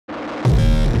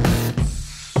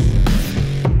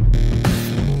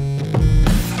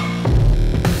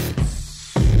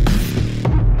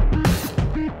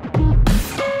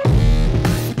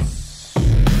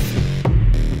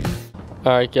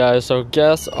Alright guys, so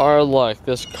guess our luck.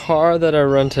 This car that I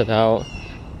rented out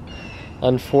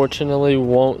unfortunately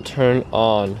won't turn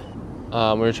on.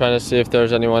 We were trying to see if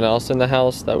there's anyone else in the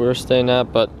house that we were staying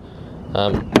at, but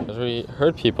we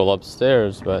heard people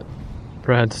upstairs, but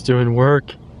Brad's doing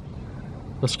work.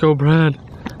 Let's go, Brad.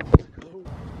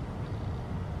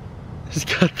 He's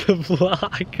got the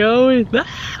vlog going.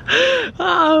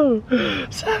 Oh,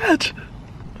 savage.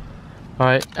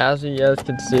 Alright, as you guys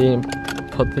can see,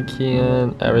 put the key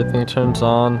in, everything turns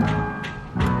on.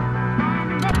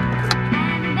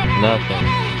 Nothing.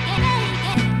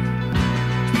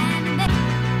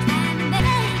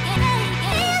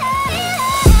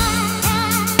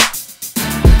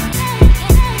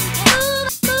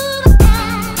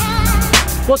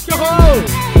 Let's go home!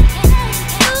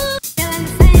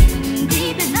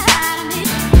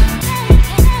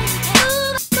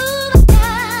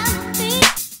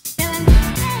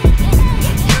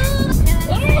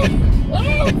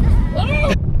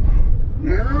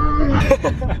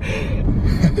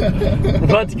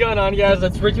 What's going on, guys?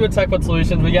 It's Ricky with TechBud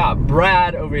Solutions. We got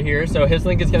Brad over here, so his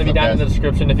link is going to be down in the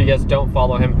description if you guys don't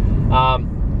follow him.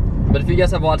 But if you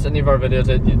guys have watched any of our videos,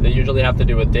 they usually have to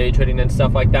do with day trading and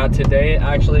stuff like that. Today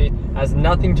actually has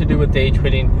nothing to do with day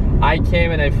trading. I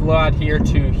came and I flew out here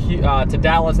to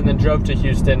Dallas and then drove to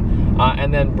Houston,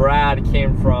 and then Brad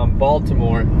came from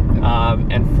Baltimore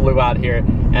and flew out here.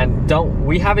 And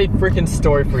we have a freaking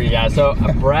story for you guys. So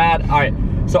Brad, all right.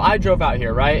 So I drove out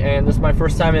here, right? And this is my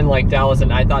first time in like Dallas,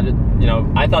 and I thought,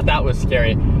 I thought that was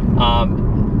scary.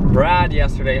 Brad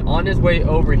yesterday on his way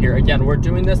over here, again, we're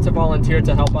doing this to volunteer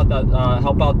to help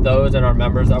out those and our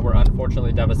members that were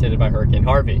unfortunately devastated by Hurricane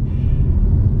Harvey.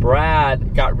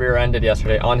 Brad got rear-ended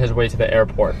yesterday on his way to the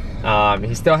airport.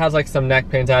 He still has like some neck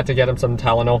pains. I had to get him some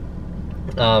Tylenol.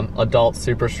 Adult,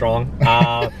 super strong.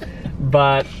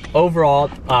 But overall,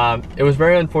 it was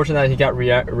very unfortunate that he got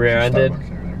rear-ended.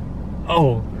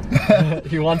 Oh,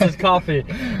 he wants his coffee.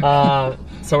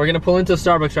 So we're gonna pull into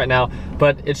Starbucks right now,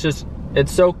 but it's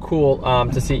so cool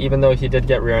to see, even though he did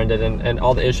get rear-ended and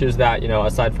all the issues that,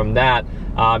 aside from that,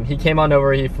 he came on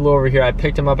over, he flew over here, I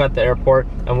picked him up at the airport,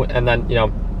 and then,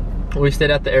 we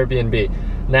stayed at the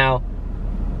Airbnb. Now,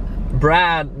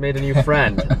 Brad made a new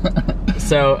friend.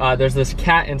 So there's this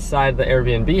cat inside the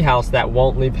Airbnb house that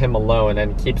won't leave him alone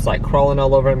and keeps like crawling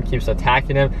all over him, keeps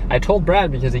attacking him. I told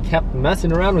Brad because he kept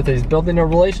messing around with it. He's building a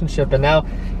relationship and now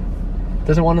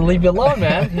doesn't want to leave you alone,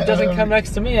 man. He doesn't come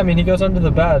next to me. I mean, he goes under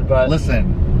the bed, but...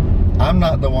 Listen, I'm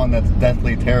not the one that's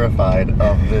deathly terrified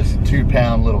of this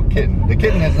 2-pound little kitten. The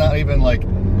kitten is not even like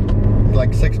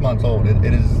 6 months old.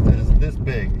 It is this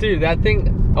big. Dude, that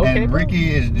thing... Okay, and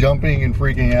Ricky is jumping and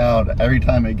freaking out every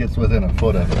time it gets within a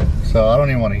foot of it. So I don't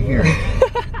even want to hear it.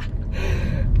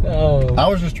 Oh. I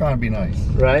was just trying to be nice.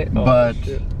 Right? Oh, but,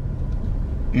 shit.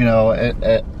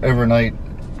 Overnight,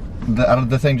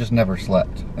 the thing just never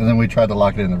slept. And then we tried to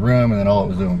lock it in the room, and then all it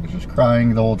was doing was just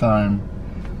crying the whole time.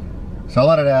 So I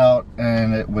let it out,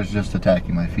 and it was just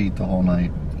attacking my feet the whole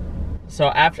night. So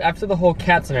after the whole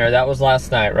cat scenario, that was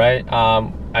last night, right?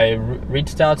 I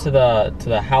reached out to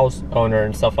the house owner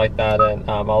and stuff like that, and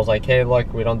I was like, hey,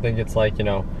 look, we don't think it's like,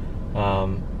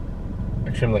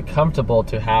 extremely comfortable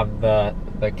to have the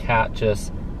cat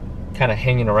just kind of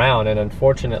hanging around, and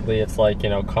unfortunately, it's like,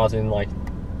 causing like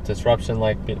disruption,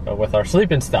 like with our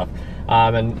sleep and stuff.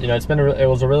 And it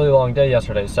was a really long day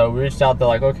yesterday, so we reached out. They're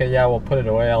like, okay, yeah, we'll put it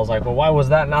away. I was like, well, why was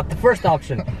that not the first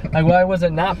option? Like, why was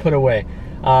it not put away?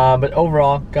 But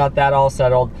overall, got that all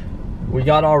settled. We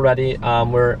got all ready.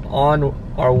 We're on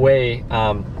our way,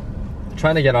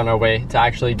 trying to get on our way to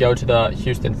actually go to the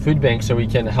Houston Food Bank so we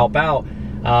can help out.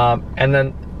 And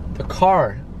then the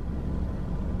car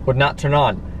would not turn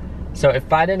on. So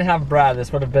if I didn't have Brad,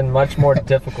 this would have been much more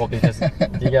difficult because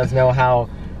you guys know how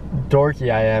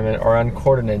dorky I am or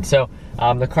uncoordinated. So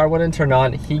the car wouldn't turn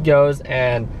on. He goes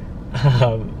and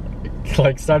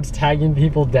like starts tagging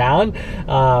people down,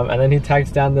 and then he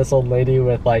tags down this old lady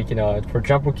with like, for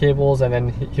jumper cables, and then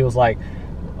he was like,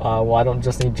 well, I don't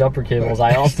just need jumper cables,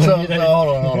 I also need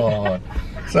hold on.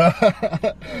 So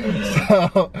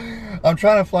I'm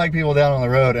trying to flag people down on the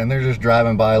road, and they're just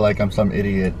driving by like I'm some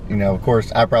idiot. Of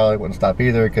course, I probably wouldn't stop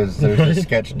either because there's this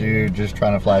sketch dude just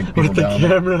trying to flag people with the down.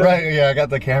 Camera. Right, yeah, I got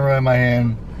the camera in my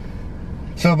hand.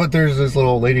 So, but there's this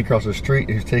little lady across the street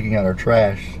who's taking out her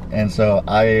trash, and so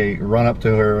I run up to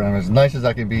her, and I'm as nice as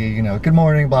I can be, good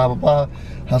morning, blah, blah, blah.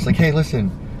 I was like, hey, listen,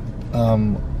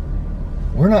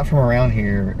 we're not from around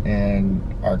here, and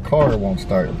our car won't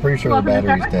start. I'm pretty sure the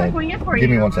battery's dead. Give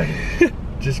me 1 second.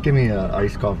 Just give me an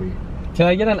iced coffee. Can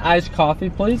I get an iced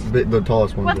coffee, please? The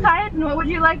tallest one. What size and what would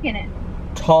you like in it?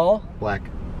 Tall? Black.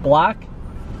 Black?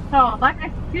 Oh,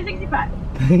 black. $265.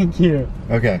 Thank you.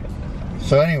 Okay.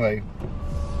 So anyway,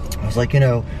 I was like, you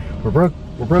know, we're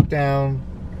broke down.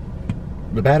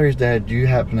 The battery's dead. Do you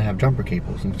happen to have jumper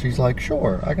cables? And she's like,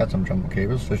 sure, I got some jumper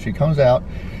cables. So she comes out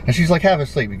and she's like half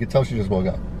asleep. You could tell she just woke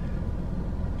up.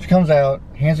 She comes out,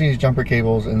 hands me these jumper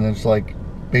cables, and then it's like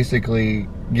basically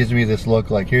gives me this look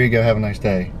like, here you go, have a nice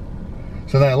day.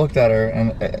 So then I looked at her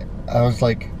and I was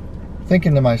like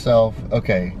thinking to myself,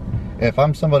 okay, if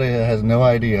I'm somebody that has no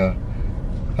idea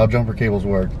how jumper cables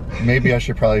work, maybe I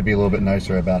should probably be a little bit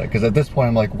nicer about it. Because at this point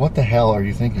I'm like, what the hell are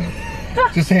you thinking?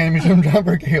 Just hand me some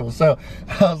jumper cables. So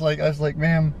I was like,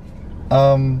 ma'am,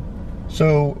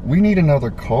 so we need another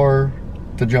car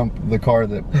to jump the car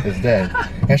that is dead.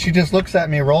 And she just looks at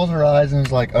me, rolls her eyes, and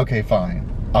is like, okay, fine,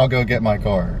 I'll go get my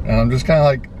car. And I'm just kind of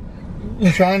like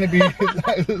trying to be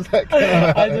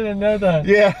I didn't know that.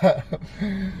 Yeah.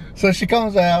 So she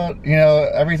comes out, you know,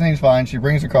 everything's fine. She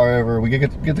brings the car over, we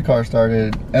get the car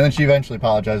started, and then she eventually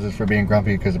apologizes for being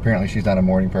grumpy because apparently she's not a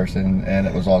morning person, and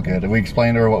it was all good. And we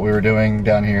explained to her what we were doing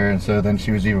down here, and so then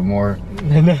she was even more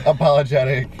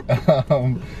apologetic.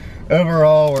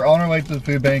 Overall, we're on our way to the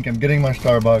food bank. I'm getting my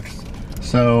Starbucks,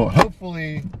 so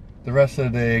hopefully the rest of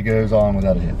the day goes on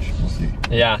without a hitch. We'll see.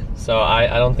 Yeah, so I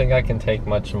don't think I can take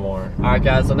much more. Alright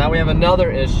guys, so now we have another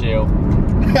issue.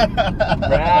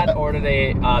 Brad ordered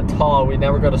a tall, we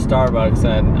never go to Starbucks,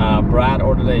 and Brad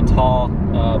ordered a tall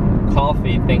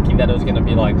coffee thinking that it was going to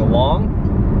be like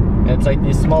long, and it's like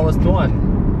the smallest one.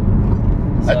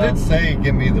 So. I did say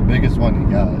give me the biggest one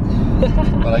he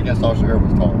got, but I guess all she heard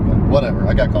was tall, but whatever,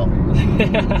 I got coffee.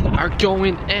 Are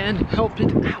going and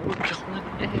helping out, we're going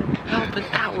and helping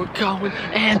out, we're going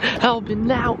and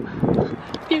helping out.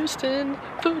 Houston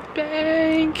Food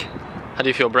Bank. How do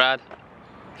you feel, Brad?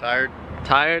 Tired?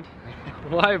 Tired?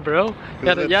 Why, bro? You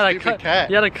had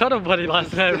to cut a buddy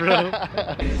last night, bro.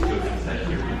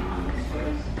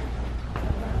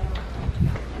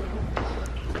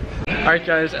 Alright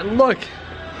guys, and look!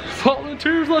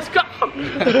 Volunteers, let's go!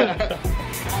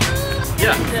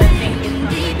 Yeah.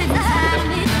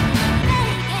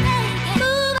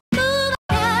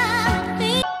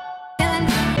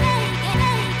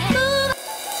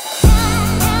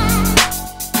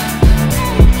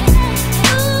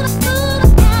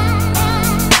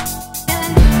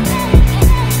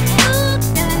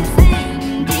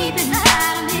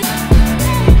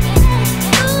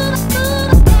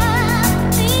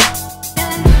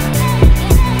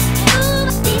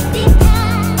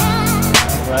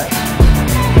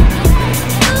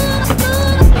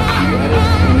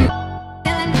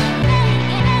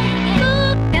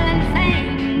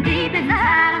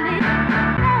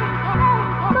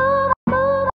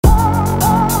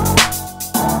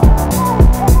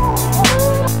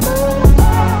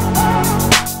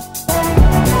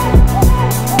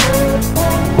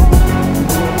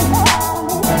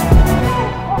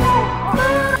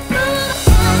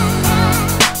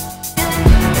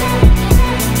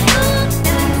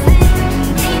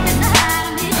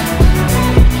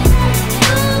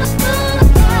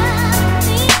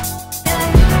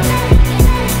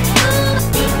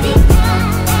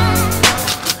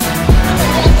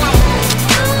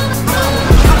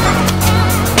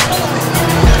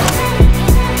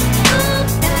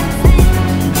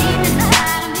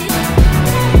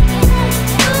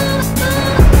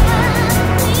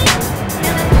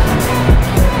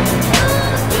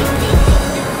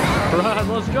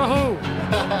 Let's go.